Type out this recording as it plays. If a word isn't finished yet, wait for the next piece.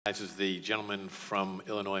This is the gentleman from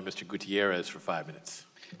Illinois, Mr. Gutierrez, for 5 minutes.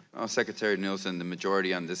 Secretary Nielsen, the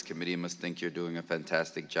majority on this committee must think you're doing a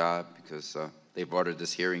fantastic job because they've ordered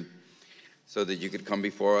this hearing so that you could come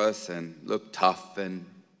before us and look tough and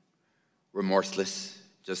remorseless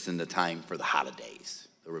just in the time for the holidays.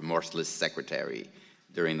 The remorseless secretary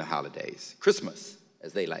during the holidays. Christmas,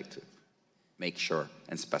 as they like to make sure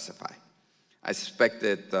and specify. I suspect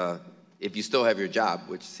that if you still have your job,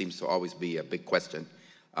 which seems to always be a big question,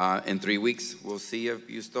 in 3 weeks, we'll see if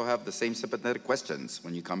you still have the same sympathetic questions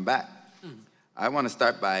when you come back. I want to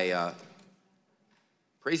start by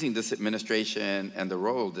praising this administration and the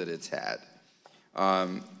role that it's had.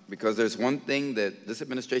 Because there's one thing that this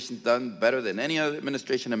administration's done better than any other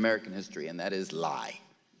administration in American history, and that is lie.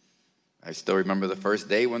 I still remember the first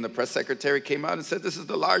day when the press secretary came out and said this is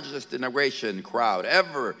the largest inauguration crowd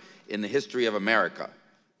ever in the history of America.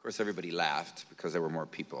 Of course, everybody laughed because there were more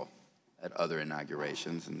people at other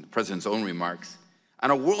inaugurations. And the president's own remarks.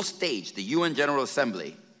 On a world stage, the UN General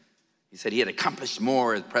Assembly, he said he had accomplished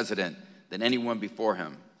more as president than anyone before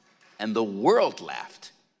him. And the world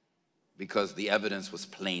laughed because the evidence was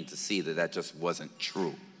plain to see that that just wasn't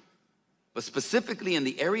true. But specifically in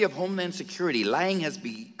the area of Homeland Security, lying has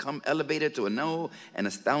become elevated to an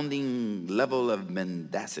astounding level of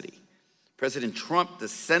mendacity. President Trump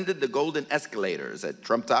descended the golden escalators at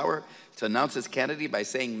Trump Tower to announce his candidacy by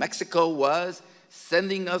saying Mexico was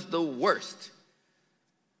sending us the worst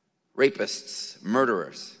rapists,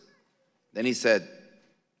 murderers. Then he said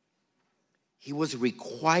he was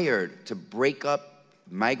required to break up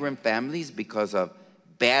migrant families because of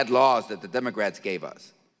bad laws that the Democrats gave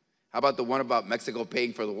us. How about the one about Mexico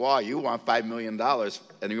paying for the wall? You want $5 million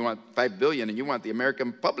and you want $5 billion and you want the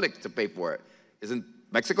American public to pay for it. Isn't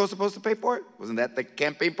Mexico supposed to pay for it? Wasn't that the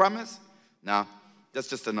campaign promise? No, that's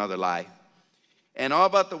just another lie. And all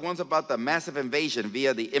about the ones about the massive invasion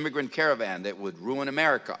via the immigrant caravan that would ruin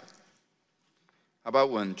America. How about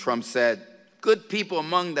when Trump said, good people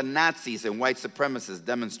among the Nazis and white supremacists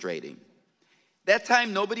demonstrating? That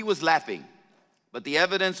time nobody was laughing, but the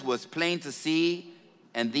evidence was plain to see,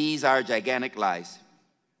 and these are gigantic lies.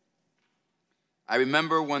 I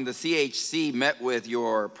remember when the CHC met with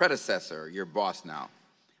your predecessor, your boss now,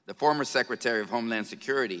 the former Secretary of Homeland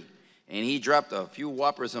Security, and he dropped a few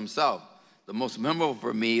whoppers himself. The most memorable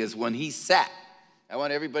for me is when he sat, I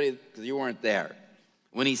want everybody, because you weren't there,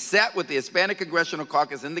 when he sat with the Hispanic Congressional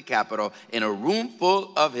Caucus in the Capitol in a room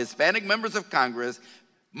full of Hispanic members of Congress,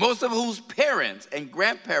 most of whose parents and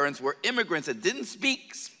grandparents were immigrants that didn't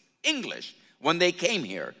speak English when they came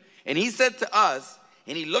here. And he said to us,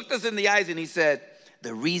 and he looked us in the eyes and he said,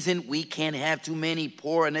 the reason we can't have too many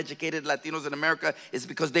poor, uneducated Latinos in America is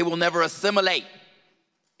because they will never assimilate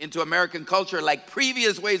into American culture like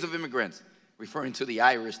previous waves of immigrants, referring to the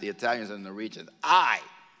Irish, the Italians, and the region. I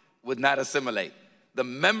would not assimilate. The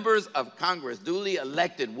members of Congress, duly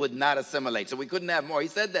elected, would not assimilate, so we couldn't have more. He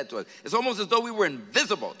said that to us. It's almost as though we were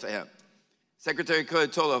invisible to him. Secretary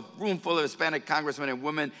Could told a room full of Hispanic congressmen and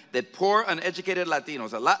women that poor, uneducated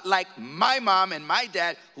Latinos, a lot like my mom and my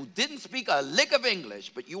dad, who didn't speak a lick of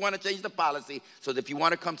English, but you want to change the policy so that if you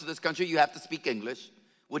want to come to this country, you have to speak English,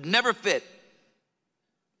 would never fit,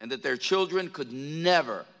 and that their children could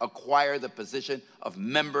never acquire the position of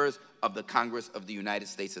members of the Congress of the United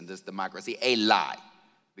States in this democracy. A lie,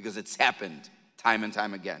 because it's happened time and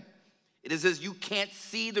time again. It is as you can't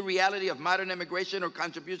see the reality of modern immigration or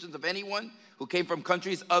contributions of anyone who came from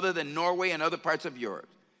countries other than Norway and other parts of Europe.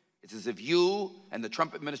 It's as if you and the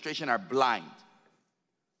Trump administration are blind.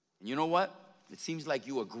 And you know what? It seems like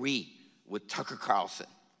you agree with Tucker Carlson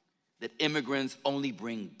that immigrants only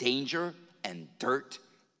bring danger and dirt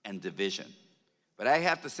and division. But I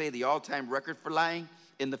have to say the all-time record for lying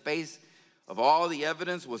in the face of all the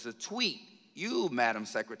evidence was a tweet you, Madam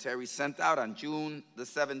Secretary, sent out on June the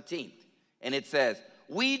 17th. And it says,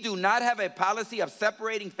 we do not have a policy of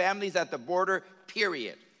separating families at the border,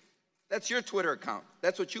 period. That's your Twitter account.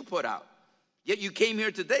 That's what you put out. Yet you came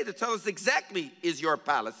here today to tell us exactly is your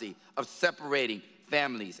policy of separating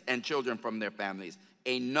families and children from their families.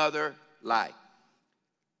 Another lie.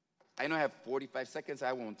 I know I have 45 seconds.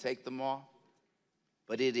 I won't take them all.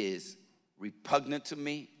 But it is repugnant to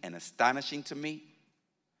me and astonishing to me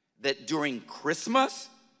that during Christmas,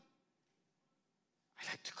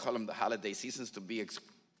 I like to call them the holiday seasons to be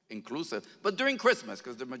inclusive, but during Christmas,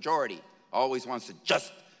 because the majority always wants to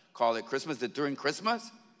just call it Christmas, that during Christmas,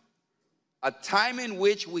 a time in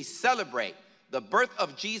which we celebrate the birth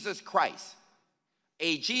of Jesus Christ,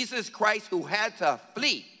 a Jesus Christ who had to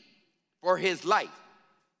flee for his life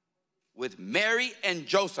with Mary and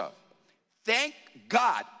Joseph. Thank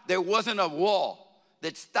God there wasn't a wall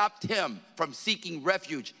that stopped him from seeking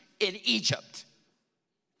refuge in Egypt.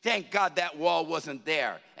 Thank God that wall wasn't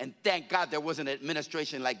there. And thank God there was an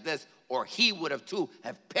administration like this, or he would have too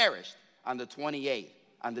have perished on the 28th,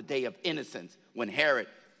 on the day of innocence, when Herod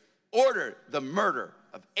ordered the murder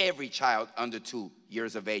of every child under 2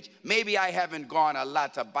 years of age. Maybe I haven't gone a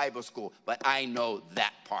lot to Bible school, but I know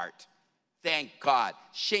that part. Thank God.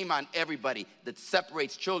 Shame on everybody that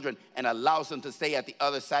separates children and allows them to stay at the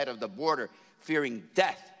other side of the border, fearing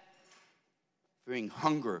death, fearing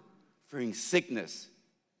hunger, fearing sickness.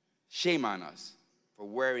 Shame on us for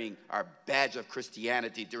wearing our badge of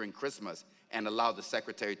Christianity during Christmas and allow the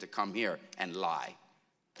secretary to come here and lie.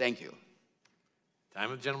 Thank you. Time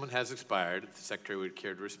of the gentleman has expired. If the secretary would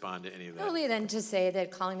care to respond to any of that. Only then to say that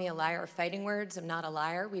calling me a liar are fighting words. I'm not a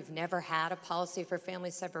liar. We've never had a policy for family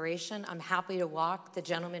separation. I'm happy to walk the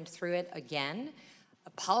gentleman through it again. A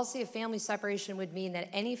policy of family separation would mean that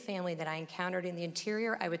any family that I encountered in the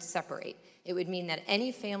interior, I would separate. It would mean that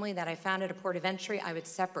any family that I found at a port of entry, I would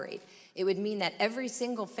separate. It would mean that every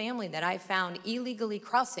single family that I found illegally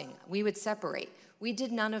crossing, we would separate. We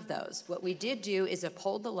did none of those. What we did do is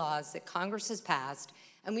uphold the laws that Congress has passed,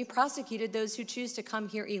 and we prosecuted those who choose to come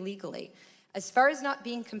here illegally. As far as not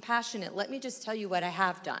being compassionate, let me just tell you what I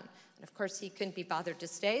have done. And of course, he couldn't be bothered to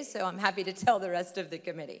stay, so I'm happy to tell the rest of the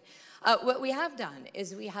committee. What we have done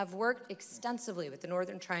is we have worked extensively with the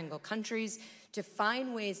Northern Triangle countries to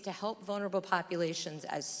find ways to help vulnerable populations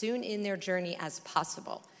as soon in their journey as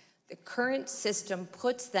possible. The current system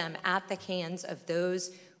puts them at the hands of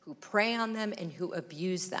those who prey on them and who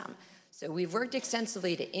abuse them. So we've worked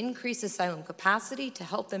extensively to increase asylum capacity to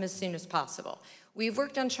help them as soon as possible. We've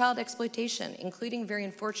worked on child exploitation, including very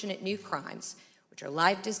unfortunate new crimes, which are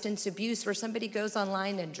live distance abuse, where somebody goes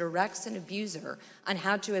online and directs an abuser on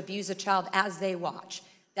how to abuse a child as they watch.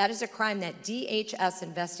 That is a crime that DHS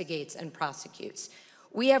investigates and prosecutes.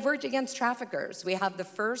 We have worked against traffickers. We have the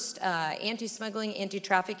first anti-smuggling,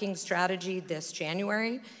 anti-trafficking strategy this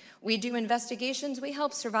January. We do investigations. We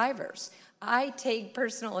help survivors. I take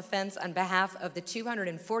personal offense on behalf of the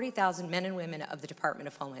 240,000 men and women of the Department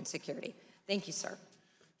of Homeland Security. Thank you, sir.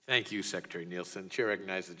 Thank you, Secretary Nielsen. Chair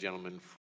recognizes the gentleman.